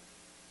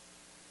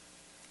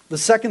 The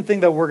second thing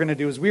that we're going to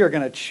do is we are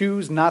going to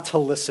choose not to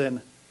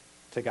listen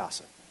to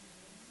gossip.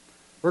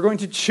 We're going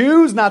to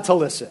choose not to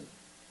listen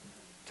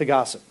to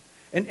gossip.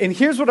 And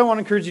here's what I want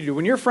to encourage you to do.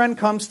 When your friend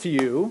comes to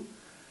you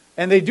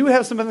and they do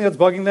have something that's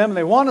bugging them and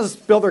they want to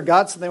spill their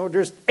guts and they're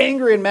just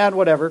angry and mad,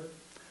 whatever,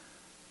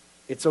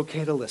 it's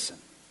okay to listen.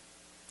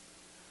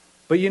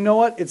 But you know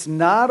what it's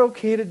not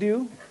okay to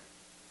do?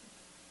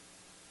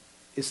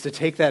 Is to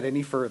take that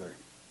any further.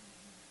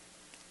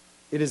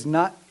 It is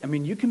not,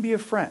 you can be a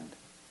friend.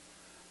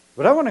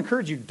 But I want to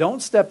encourage you,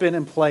 don't step in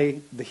and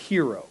play the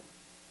hero.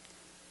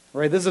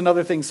 Right? This is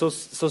another thing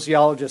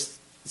sociologists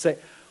say.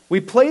 We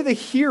play the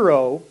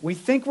hero, we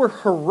think we're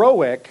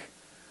heroic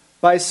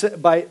by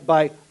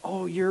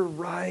oh, you're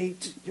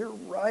right,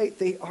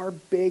 they are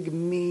big,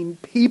 mean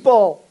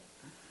people.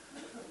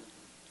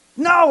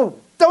 No,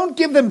 don't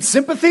give them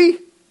sympathy.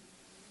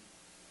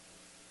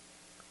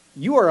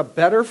 You are a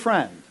better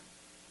friend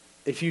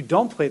if you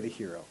don't play the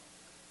hero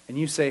and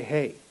you say,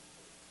 hey,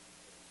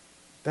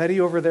 Betty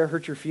over there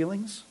hurt your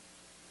feelings?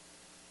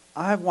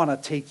 I want to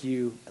take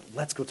you,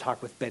 let's go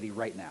talk with Betty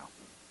right now.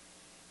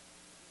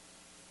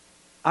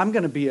 I'm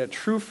going to be a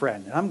true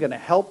friend, and I'm going to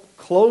help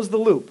close the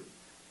loop,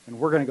 and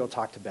we're going to go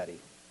talk to Betty.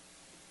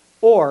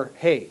 Or,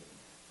 hey,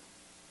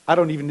 I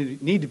don't even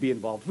need to be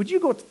involved.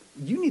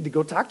 You need to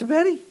go talk to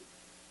Betty.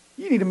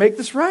 You need to make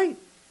this right.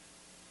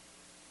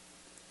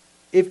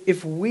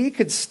 If we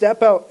could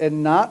step out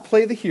and not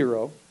play the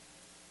hero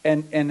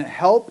and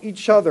help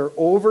each other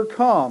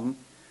overcome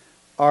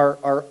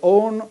our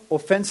own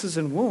offenses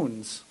and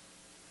wounds,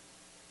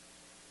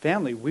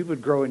 family, we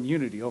would grow in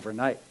unity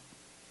overnight.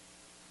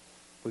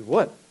 We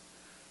would.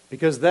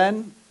 Because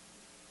then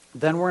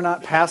we're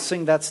not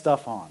passing that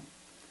stuff on.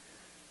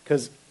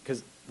 Because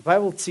the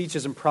Bible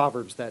teaches in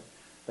Proverbs that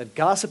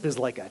gossip is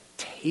like a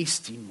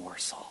tasty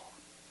morsel.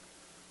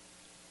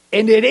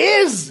 And it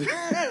is!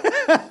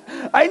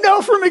 I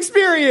know from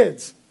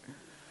experience.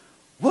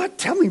 What?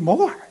 Tell me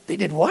more. They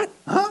did what?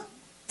 Huh?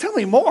 Tell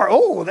me more.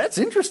 Oh, that's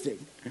interesting.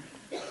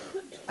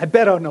 I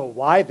bet I know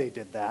why they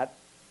did that.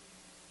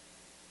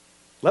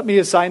 Let me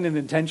assign an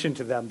intention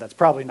to them that's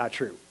probably not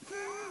true.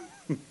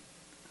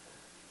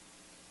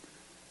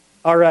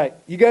 All right,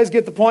 you guys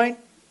get the point?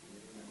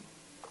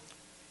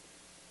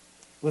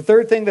 The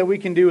third thing that we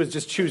can do is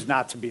just choose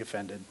not to be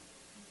offended.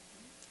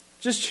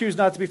 Just choose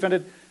not to be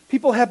offended.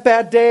 People have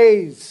bad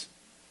days,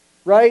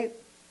 right?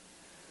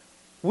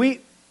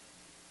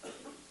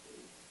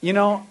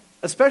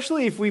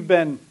 Especially if we've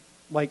been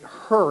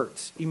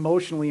hurt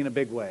emotionally in a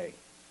big way,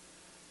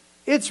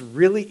 it's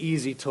really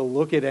easy to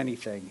look at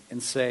anything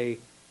and say,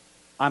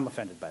 I'm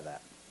offended by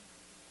that.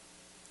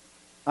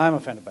 I'm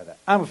offended by that.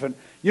 I'm offended.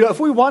 If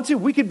we want to,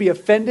 we could be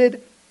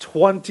offended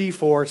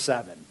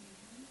 24/7.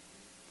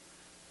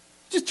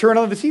 Just turn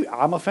on the TV.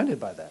 I'm offended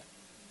by that.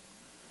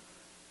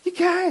 You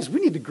guys,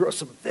 we need to grow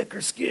some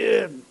thicker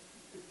skin.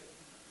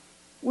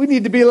 We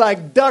need to be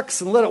like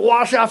ducks and let it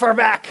wash off our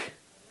back.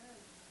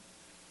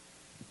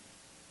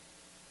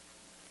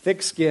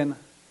 Thick skin,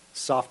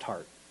 soft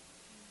heart.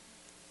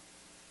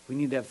 We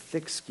need to have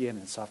thick skin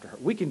and softer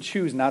heart. We can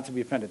choose not to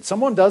be offended.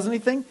 Someone does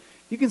anything,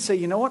 you can say,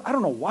 you know what, I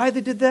don't know why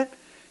they did that.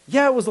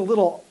 Yeah, it was a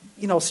little,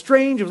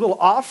 strange, it was a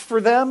little off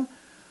for them.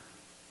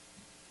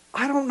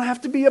 I don't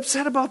have to be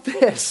upset about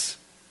this.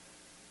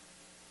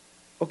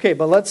 Okay,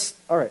 but let's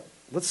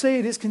say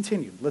it is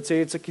continued. Let's say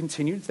it's a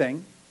continued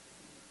thing.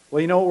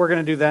 Well, you know what we're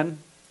going to do then?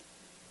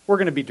 We're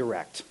going to be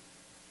direct.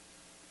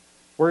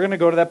 We're going to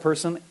go to that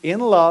person in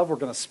love. We're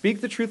going to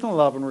speak the truth in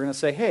love, and we're going to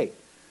say, hey,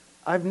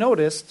 I've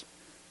noticed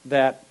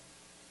that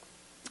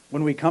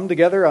when we come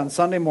together on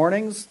Sunday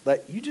mornings,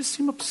 that you just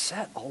seem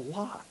upset a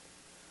lot.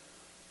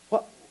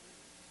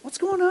 What's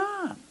going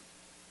on?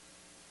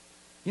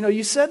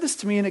 You said this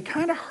to me, and it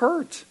kind of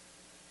hurt.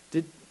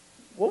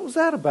 What was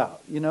that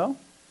about,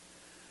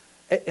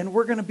 And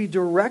we're going to be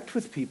direct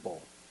with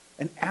people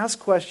and ask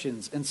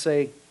questions and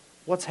say,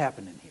 what's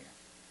happening here?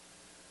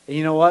 And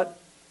you know what?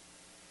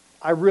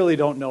 I really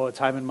don't know a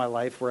time in my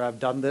life where I've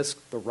done this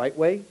the right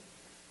way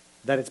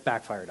that it's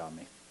backfired on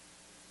me.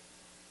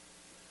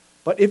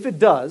 But if it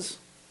does,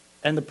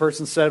 and the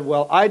person said,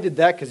 well, I did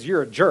that because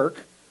you're a jerk,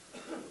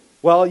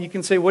 well, you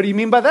can say, what do you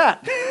mean by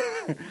that?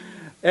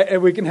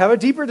 And we can have a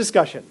deeper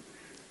discussion.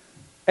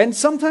 And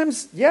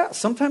sometimes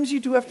you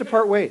do have to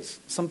part ways.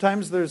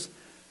 Sometimes there's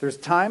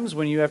times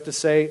when you have to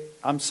say,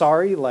 I'm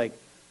sorry, like,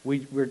 we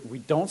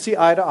don't see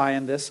eye to eye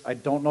on this. I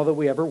don't know that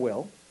we ever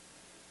will.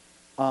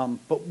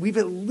 But we've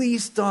at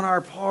least done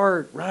our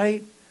part,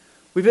 right?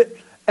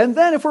 And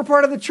then if we're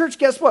part of the church,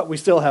 guess what? We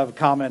still have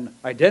common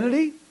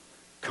identity,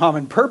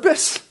 common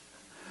purpose,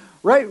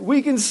 right?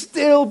 We can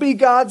still be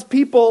God's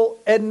people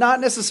and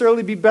not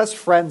necessarily be best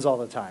friends all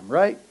the time,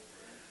 right?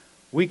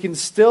 We can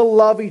still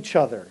love each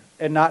other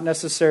and not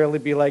necessarily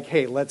be like,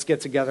 hey, let's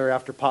get together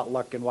after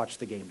potluck and watch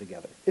the game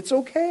together. It's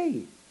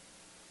okay.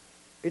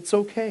 It's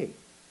okay.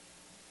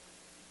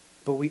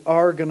 But we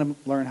are going to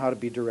learn how to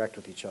be direct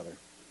with each other.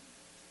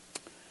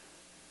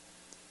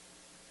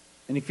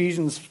 In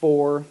Ephesians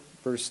 4,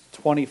 verse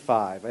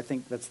 25, I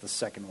think that's the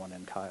second one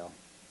in Kyle.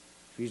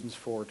 Ephesians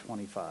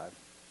 4:25.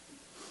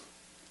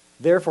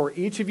 Therefore,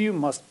 each of you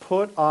must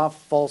put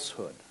off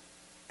falsehood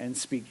and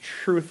speak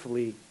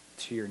truthfully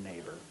to your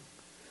neighbor.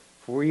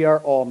 For we are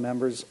all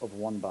members of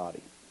one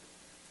body.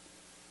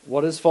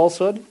 What is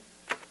falsehood?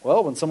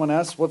 Well, when someone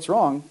asks what's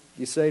wrong,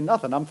 you say,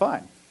 nothing, I'm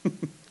fine.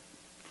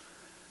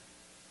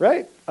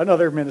 Right?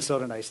 Another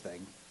Minnesota nice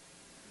thing.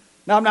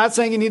 Now, I'm not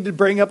saying you need to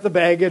bring up the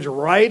baggage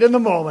right in the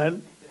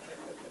moment.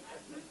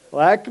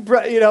 Like,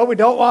 we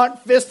don't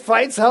want fist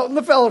fights out in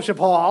the fellowship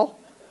hall.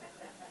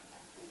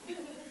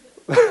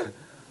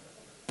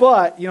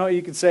 But,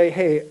 you can say,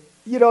 hey,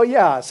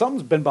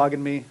 something's been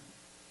bugging me.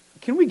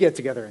 Can we get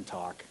together and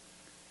talk?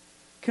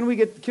 Can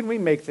we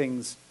make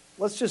things,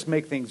 let's just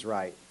make things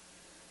right.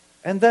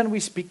 And then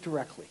we speak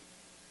directly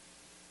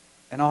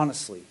and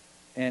honestly.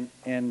 And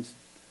it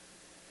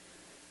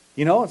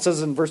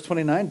says in verse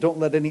 29, don't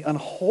let any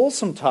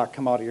unwholesome talk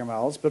come out of your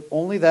mouths, but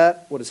only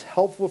that what is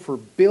helpful for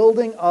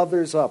building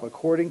others up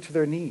according to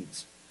their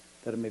needs,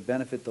 that it may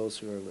benefit those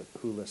who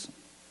listen.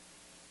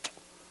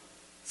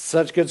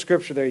 Such good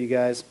scripture there, you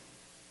guys.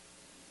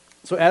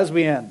 So as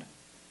we end,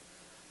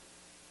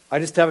 I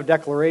just have a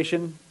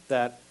declaration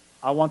that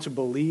I want to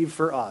believe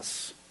for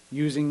us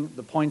using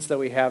the points that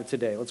we have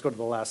today. Let's go to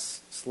the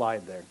last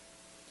slide there.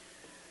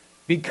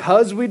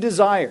 Because we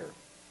desire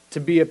to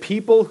be a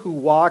people who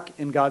walk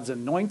in God's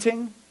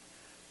anointing,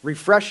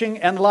 refreshing,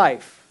 and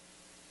life,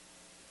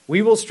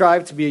 we will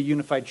strive to be a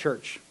unified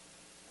church.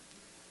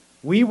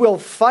 We will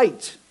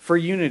fight for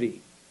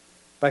unity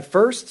by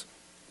first,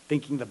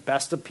 thinking the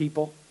best of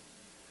people.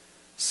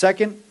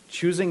 Second,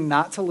 choosing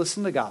not to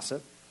listen to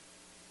gossip.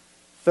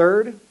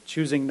 Third,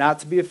 choosing not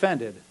to be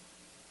offended.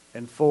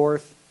 And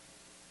fourth,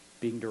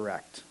 being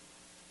direct.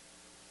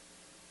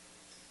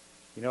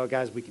 You know what,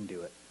 guys? We can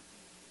do it.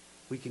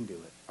 We can do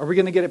it. Are we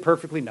going to get it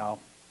perfectly? No.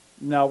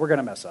 No, we're going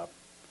to mess up.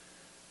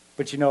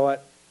 But you know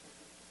what?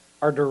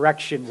 Our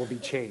direction will be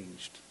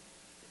changed.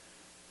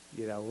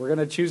 We're going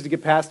to choose to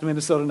get past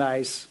Minnesota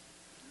nice.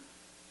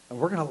 And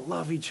we're going to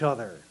love each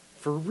other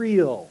for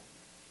real.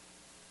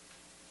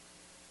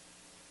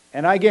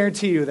 And I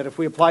guarantee you that if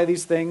we apply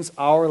these things,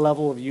 our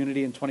level of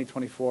unity in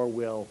 2024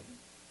 will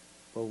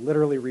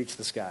literally reach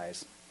the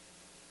skies.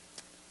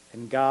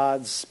 And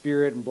God's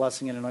spirit and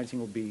blessing and anointing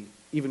will be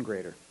even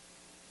greater.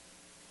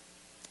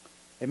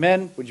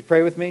 Amen. Would you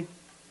pray with me?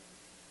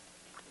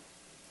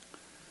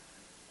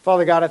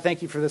 Father God, I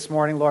thank you for this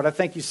morning, Lord. I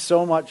thank you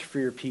so much for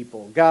your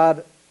people.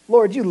 God,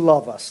 Lord, you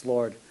love us,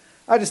 Lord.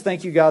 I just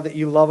thank you, God, that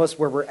you love us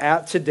where we're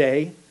at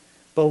today.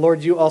 But,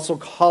 Lord, you also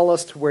call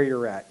us to where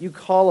you're at. You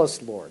call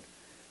us, Lord,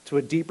 to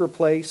a deeper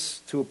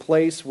place, to a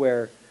place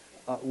where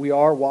we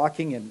are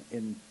walking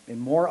in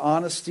more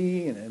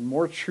honesty and in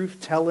more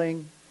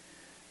truth-telling.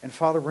 And,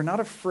 Father, we're not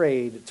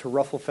afraid to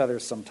ruffle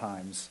feathers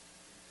sometimes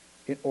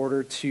in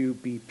order to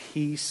be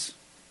peacemakers.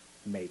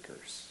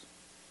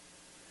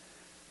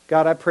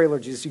 God, I pray,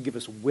 Lord Jesus, you give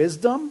us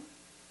wisdom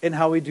in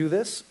how we do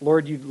this.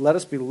 Lord, you let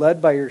us be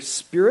led by your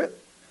Spirit.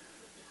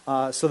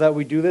 so that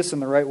we do this in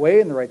the right way,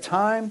 in the right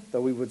time,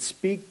 that we would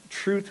speak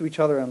truth to each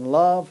other in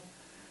love.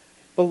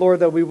 But Lord,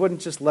 that we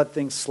wouldn't just let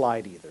things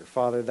slide either.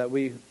 Father, that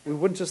we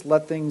wouldn't just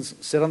let things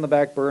sit on the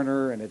back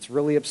burner and it's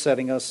really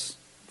upsetting us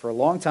for a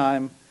long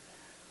time.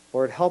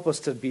 Lord, help us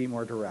to be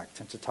more direct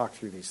and to talk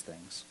through these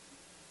things.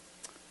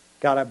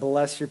 God, I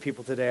bless your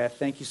people today. I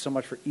thank you so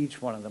much for each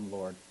one of them,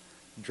 Lord.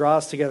 Draw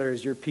us together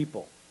as your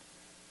people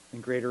in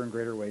greater and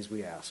greater ways,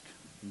 we ask.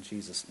 In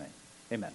Jesus' name.